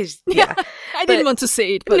 because, yeah. I didn't want to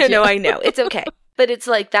say it, but No, I know. It's okay. But it's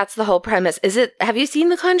like, that's the whole premise. Have you seen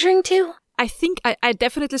The Conjuring 2? I think I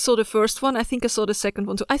definitely saw the first one. I think I saw the second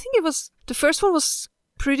one too. I think the first one was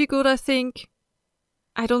pretty good, I think.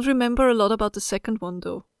 I don't remember a lot about the second one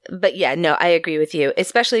though. But yeah, no, I agree with you.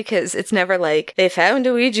 Especially because it's never like, they found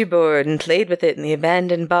a Ouija board and played with it in the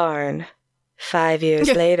abandoned barn 5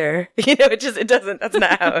 years later. You know, that's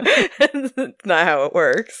not how it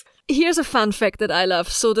works. Here's a fun fact that I love.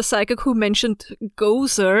 So the psychic who mentioned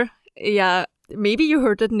Gozer, yeah, maybe you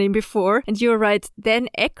heard that name before, and you're right, Dan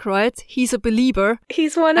Aykroyd, he's a believer.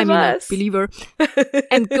 He's one of us. A believer.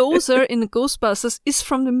 And Gozer in Ghostbusters is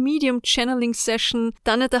from the medium channeling session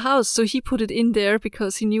done at the house, so he put it in there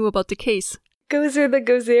because he knew about the case. Gozer the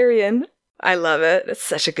Gozerian. I love it. It's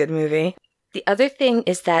such a good movie. The other thing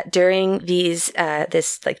is that during this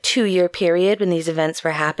 2-year period when these events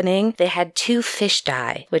were happening, they had 2 fish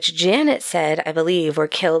die, which Janet said, I believe, were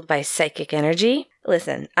killed by psychic energy.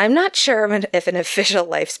 Listen, I'm not sure if an official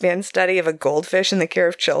lifespan study of a goldfish in the care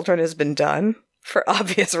of children has been done, for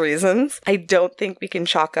obvious reasons. I don't think we can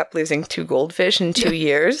chalk up losing 2 goldfish in 2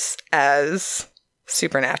 years as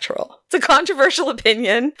supernatural. It's a controversial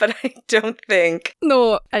opinion, but I don't think...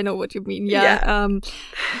 No, I know what you mean. Yeah.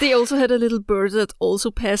 They also had a little bird that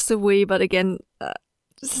also passed away, but again,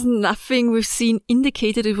 nothing we've seen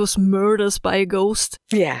indicated it was murdered by a ghost.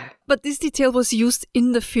 Yeah. But this detail was used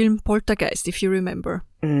in the film Poltergeist, if you remember.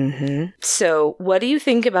 Mm-hmm. So, what do you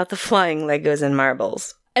think about the flying Legos and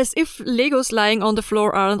marbles? As if Legos lying on the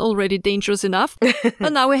floor aren't already dangerous enough.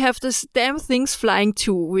 But now we have these damn things flying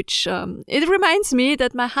too, which it reminds me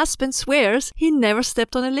that my husband swears he never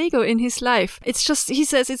stepped on a Lego in his life. It's just, he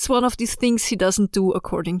says it's one of these things he doesn't do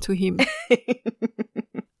according to him.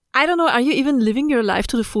 I don't know, are you even living your life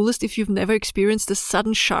to the fullest if you've never experienced the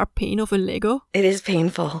sudden sharp pain of a Lego? It is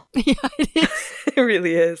painful. Yeah, it is. It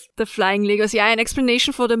really is. The flying Legos. Yeah, an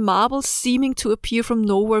explanation for the marbles seeming to appear from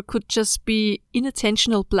nowhere could just be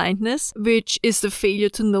inattentional blindness, which is the failure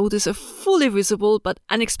to notice a fully visible but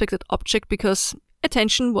unexpected object because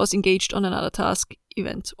attention was engaged on another task,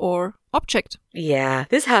 event, or object. Yeah,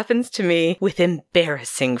 this happens to me with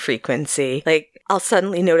embarrassing frequency. Like, I'll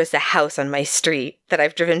suddenly notice a house on my street that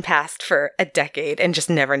I've driven past for a decade and just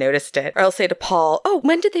never noticed it. Or I'll say to Paul, oh,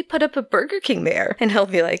 when did they put up a Burger King there? And he'll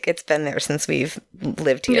be like, it's been there since we've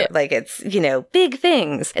lived here. Yeah. Like, it's, big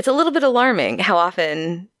things. It's a little bit alarming how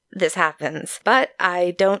often this happens, but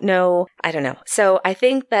I don't know. So I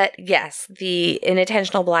think that, yes, the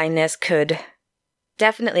inattentional blindness could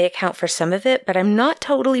definitely account for some of it, but I'm not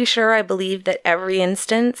totally sure I believe that every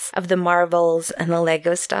instance of the marbles and the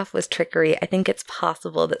Lego stuff was trickery. I think it's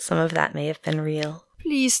possible that some of that may have been real.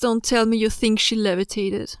 Please don't tell me you think she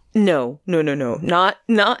levitated. No. Not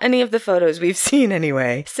any of the photos we've seen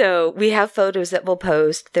anyway. So we have photos that we'll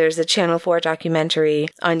post. There's a Channel 4 documentary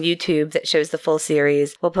on YouTube that shows the full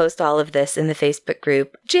series. We'll post all of this in the Facebook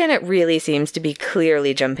group. Janet really seems to be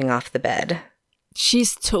clearly jumping off the bed.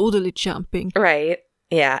 She's totally jumping. Right.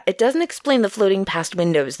 Yeah, it doesn't explain the floating past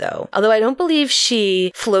windows, though. Although I don't believe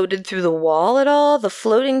she floated through the wall at all, the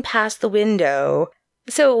floating past the window.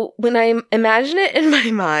 So when I imagine it in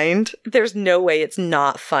my mind, there's no way it's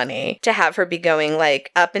not funny to have her be going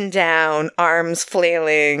like up and down, arms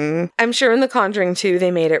flailing. I'm sure in The Conjuring 2,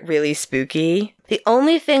 they made it really spooky. The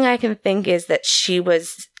only thing I can think is that she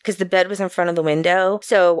was... because the bed was in front of the window.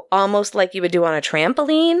 So almost like you would do on a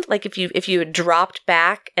trampoline, like if you had dropped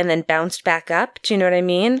back and then bounced back up. Do you know what I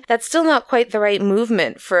mean? That's still not quite the right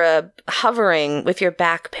movement for hovering with your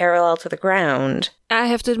back parallel to the ground. I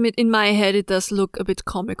have to admit, in my head, it does look a bit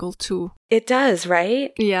comical too. It does,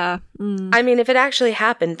 right? Yeah. I mean, if it actually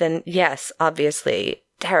happened, then yes, obviously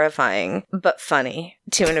terrifying, but funny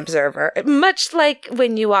to an observer. Much like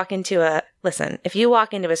when you walk into if you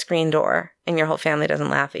walk into a screen door and your whole family doesn't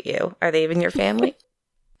laugh at you, are they even your family?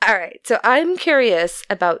 All right, so I'm curious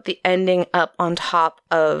about the ending up on top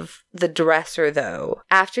of the dresser, though.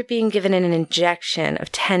 After being given an injection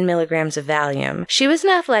of 10 milligrams of Valium, she was an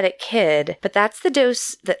athletic kid, but that's the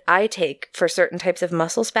dose that I take for certain types of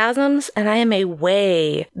muscle spasms, and I am a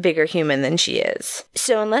way bigger human than she is.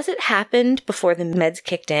 So unless it happened before the meds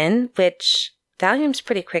kicked in, which... Valium's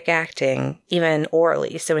pretty quick acting, even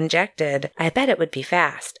orally, so injected, I bet it would be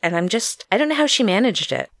fast. And I don't know how she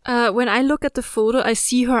managed it. When I look at the photo, I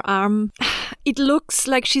see her arm. It looks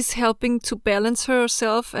like she's helping to balance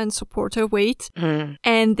herself and support her weight.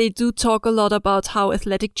 And they do talk a lot about how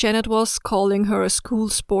athletic Janet was, calling her a school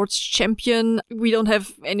sports champion. We don't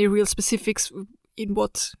have any real specifics in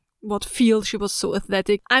what field she was so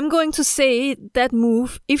athletic. I'm going to say that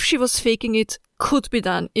move, if she was faking it, could be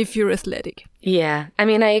done if you're athletic. Yeah, I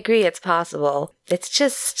mean, I agree it's possible. It's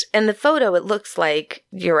just, in the photo, it looks like,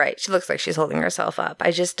 you're right, she looks like she's holding herself up. I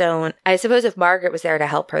suppose if Margaret was there to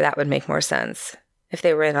help her, that would make more sense, if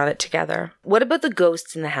they were in on it together. What about the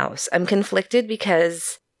ghosts in the house? I'm conflicted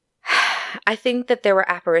because I think that there were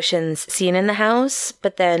apparitions seen in the house,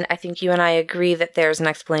 but then I think you and I agree that there's an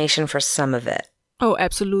explanation for some of it. Oh,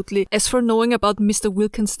 absolutely. As for knowing about Mr.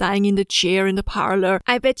 Wilkins dying in the chair in the parlor,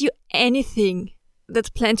 I bet you anything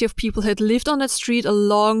that plenty of people had lived on that street a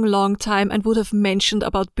long, long time and would have mentioned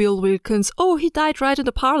about Bill Wilkins. Oh, he died right in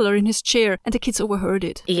the parlor in his chair, and the kids overheard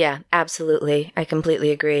it. Yeah, absolutely. I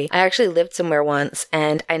completely agree. I actually lived somewhere once,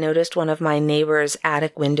 and I noticed one of my neighbor's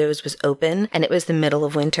attic windows was open, and it was the middle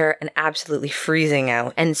of winter and absolutely freezing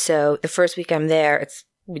out. And so the first week I'm there,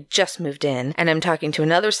 we just moved in, and I'm talking to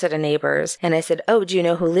another set of neighbors, and I said, oh, do you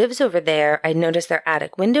know who lives over there? I noticed their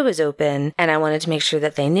attic window is open, and I wanted to make sure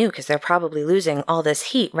that they knew, because they're probably losing all this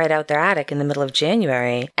heat right out their attic in the middle of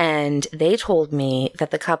January. And they told me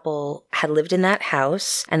that the couple had lived in that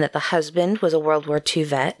house, and that the husband was a World War II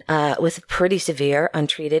vet with pretty severe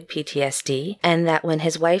untreated PTSD, and that when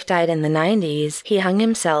his wife died in the 90s, he hung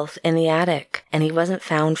himself in the attic, and he wasn't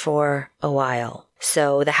found for a while.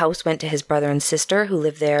 So the house went to his brother and sister who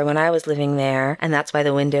lived there when I was living there. And that's why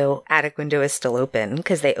the attic window is still open,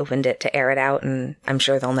 because they opened it to air it out, and I'm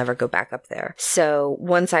sure they'll never go back up there. So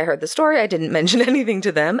once I heard the story, I didn't mention anything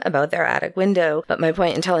to them about their attic window. But my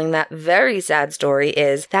point in telling that very sad story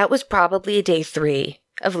is that was probably day 3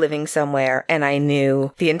 of living somewhere, and I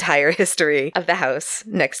knew the entire history of the house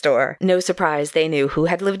next door. No surprise, they knew who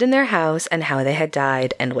had lived in their house and how they had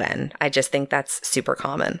died and when. I just think that's super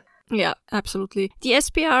common. Yeah, absolutely. The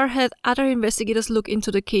SPR had other investigators look into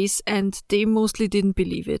the case, and they mostly didn't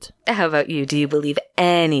believe it. How about you? Do you believe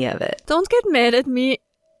any of it? Don't get mad at me.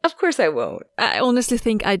 Of course I won't. I honestly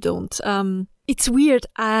think I don't. It's weird.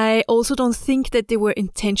 I also don't think that they were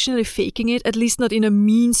intentionally faking it, at least not in a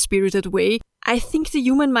mean-spirited way. I think the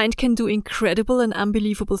human mind can do incredible and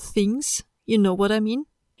unbelievable things. You know what I mean?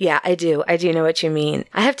 Yeah, I do. I do know what you mean.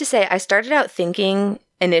 I have to say, I started out thinking...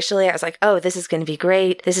 Initially, I was like, oh, this is going to be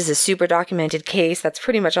great. This is a super documented case. That's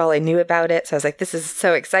pretty much all I knew about it. So I was like, this is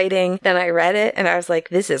so exciting. Then I read it and I was like,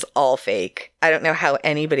 this is all fake. I don't know how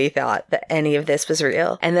anybody thought that any of this was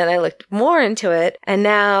real. And then I looked more into it, and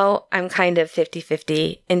now I'm kind of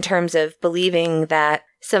 50-50 in terms of believing that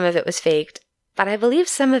some of it was faked. But I believe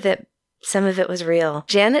some of it was real.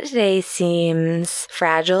 Janet today seems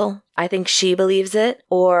fragile. I think she believes it.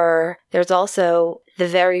 Or there's also the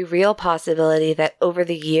very real possibility that over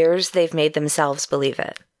the years they've made themselves believe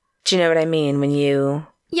it. Do you know what I mean when you...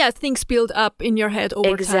 Yeah, things build up in your head over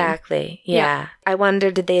time. Exactly, yeah. I wonder,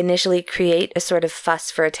 did they initially create a sort of fuss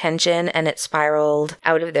for attention and it spiraled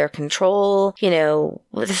out of their control? You know,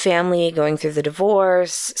 with the family going through the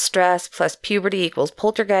divorce, stress plus puberty equals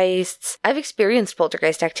poltergeists. I've experienced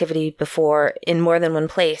poltergeist activity before in more than one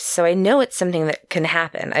place, so I know it's something that can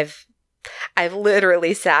happen. I've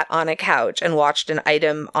literally sat on a couch and watched an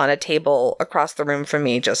item on a table across the room from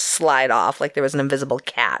me just slide off like there was an invisible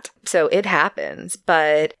cat. So it happens.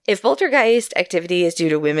 But if poltergeist activity is due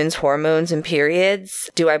to women's hormones and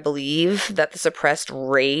periods, do I believe that the suppressed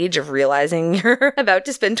rage of realizing you're about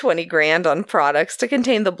to spend 20 grand on products to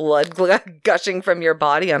contain the blood gushing from your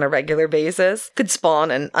body on a regular basis could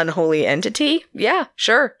spawn an unholy entity? Yeah,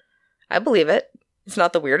 sure. I believe it. It's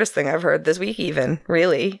not the weirdest thing I've heard this week even,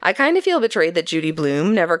 really. I kind of feel betrayed that Judy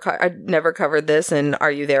Blume never covered this in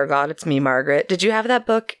Are You There, God? It's Me, Margaret. Did you have that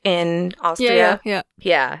book in Austria? Yeah.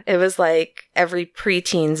 Yeah, it was like every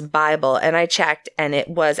preteen's Bible, and I checked, and it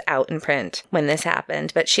was out in print when this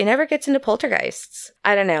happened. But she never gets into poltergeists.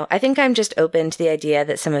 I don't know. I think I'm just open to the idea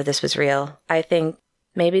that some of this was real. I think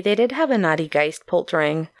maybe they did have a naughty geist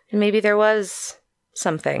poltering, and maybe there was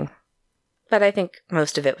something. But I think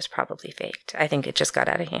most of it was probably faked. I think it just got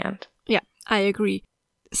out of hand. Yeah, I agree.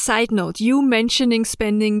 Side note, you mentioning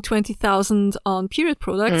spending 20,000 on period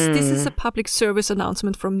products, this is a public service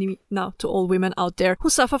announcement from me now to all women out there who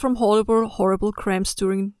suffer from horrible, horrible cramps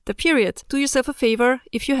during the period. Do yourself a favor.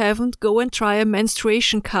 If you haven't, go and try a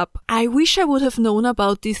menstruation cup. I wish I would have known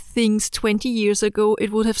about these things 20 years ago.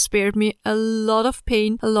 It would have spared me a lot of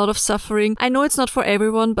pain, a lot of suffering. I know it's not for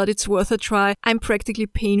everyone, but it's worth a try. I'm practically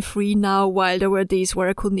pain-free now, while there were days where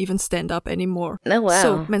I couldn't even stand up anymore. Oh, wow.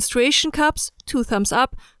 So, menstruation cups, 2 thumbs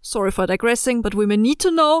up. Sorry for digressing, but women need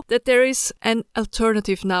to know that there is an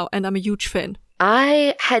alternative now, and I'm a huge fan.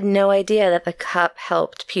 I had no idea that the cup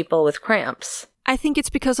helped people with cramps. I think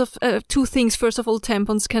it's because of 2 things. First of all,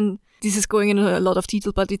 tampons can, this is going into a lot of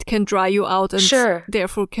detail, but it can dry you out and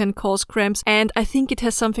therefore can cause cramps. And I think it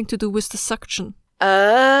has something to do with the suction.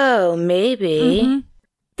 Oh, maybe. Mm-hmm.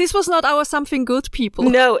 This was not our something good, people.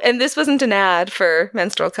 No, and this wasn't an ad for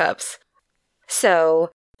menstrual cups.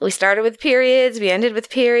 So... we started with periods, we ended with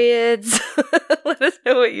periods. Let us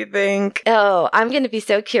know what you think. Oh, I'm going to be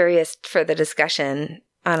so curious for the discussion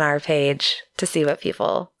on our page to see what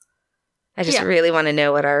people... I just really want to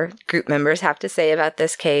know what our group members have to say about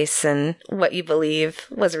this case and what you believe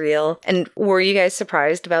was real. And were you guys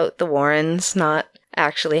surprised about the Warrens not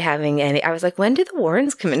actually having any... I was like, when did the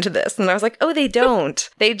Warrens come into this? And I was like, oh, they don't.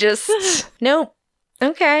 They just... Nope.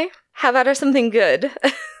 Okay. How about our something good?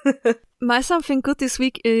 My something good this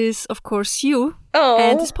week is, of course, you. Oh.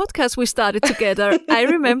 And this podcast we started together. I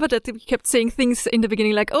remember that we kept saying things in the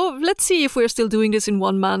beginning like, oh, let's see if we're still doing this in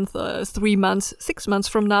 1 month, 3 months, 6 months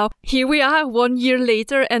from now. Here we are 1 year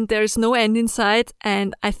later and there is no end in sight.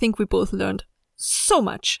 And I think we both learned so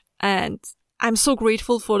much. And I'm so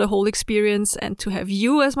grateful for the whole experience and to have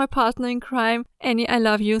you as my partner in crime. Annie, I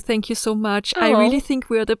love you. Thank you so much. Oh. I really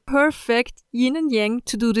think we're the perfect yin and yang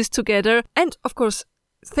to do this together. And of course,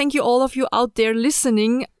 thank you all of you out there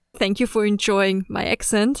listening. Thank you for enjoying my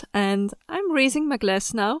accent. And I'm raising my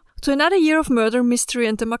glass now to another year of murder, mystery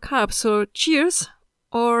and the macabre. So cheers,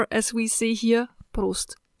 or as we say here,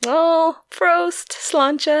 Prost. Oh, Prost,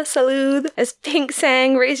 Slancha, Salud. As Pink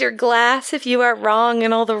sang, raise your glass if you are wrong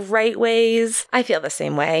in all the right ways. I feel the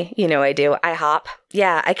same way. You know I do. I hop.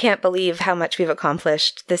 Yeah, I can't believe how much we've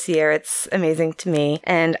accomplished this year. It's amazing to me.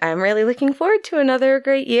 And I'm really looking forward to another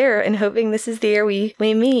great year and hoping this is the year we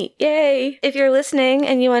meet. Yay! If you're listening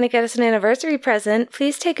and you want to get us an anniversary present,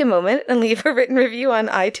 please take a moment and leave a written review on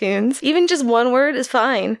iTunes. Even just one word is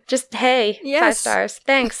fine. Just, hey, Yes. 5 stars.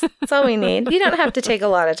 Thanks. That's all we need. You don't have to take a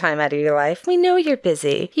lot of time out of your life. We know you're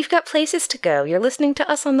busy. You've got places to go. You're listening to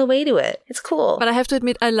us on the way to it. It's cool. But I have to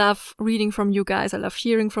admit, I love reading from you guys. I love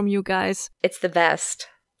hearing from you guys. It's the best.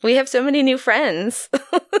 We have so many new friends.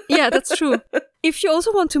 Yeah, that's true. If you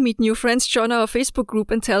also want to meet new friends, join our Facebook group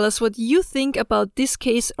and tell us what you think about this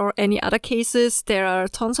case or any other cases. There are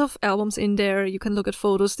tons of albums in there. You can look at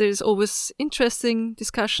photos. There's always interesting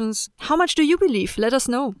discussions. How much do you believe? Let us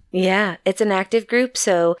know. Yeah, it's an active group,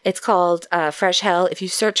 so it's called Fresh Hell. If you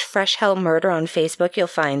search Fresh Hell Murder on Facebook, you'll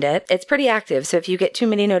find it. It's pretty active, so if you get too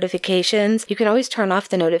many notifications, you can always turn off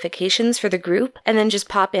the notifications for the group and then just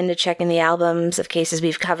pop in to check in the albums of cases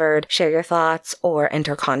we've covered, share your thoughts, or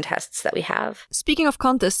enter contests that we have. Speaking of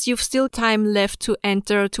contests, you've still time left to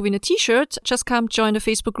enter to win a t-shirt. Just come join the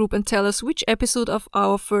Facebook group and tell us which episode of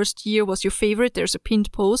our first year was your favorite. There's a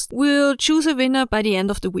pinned post. We'll choose a winner by the end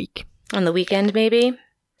of the week. On the weekend, maybe?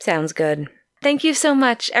 Sounds good. Thank you so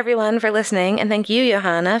much, everyone, for listening. And thank you,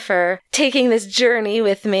 Johanna, for taking this journey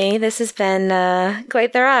with me. This has been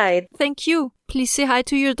quite the ride. Thank you. Please say hi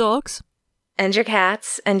to your dogs. And your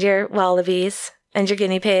cats, and your wallabies, and your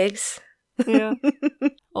guinea pigs. Yeah.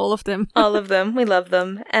 All of them. All of them. We love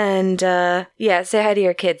them. And yeah, say hi to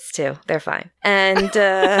your kids too. They're fine. And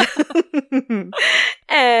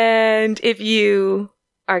and if you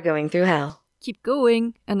are going through hell, Keep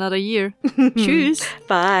going. Another year. Tschüss.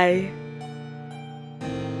 Bye.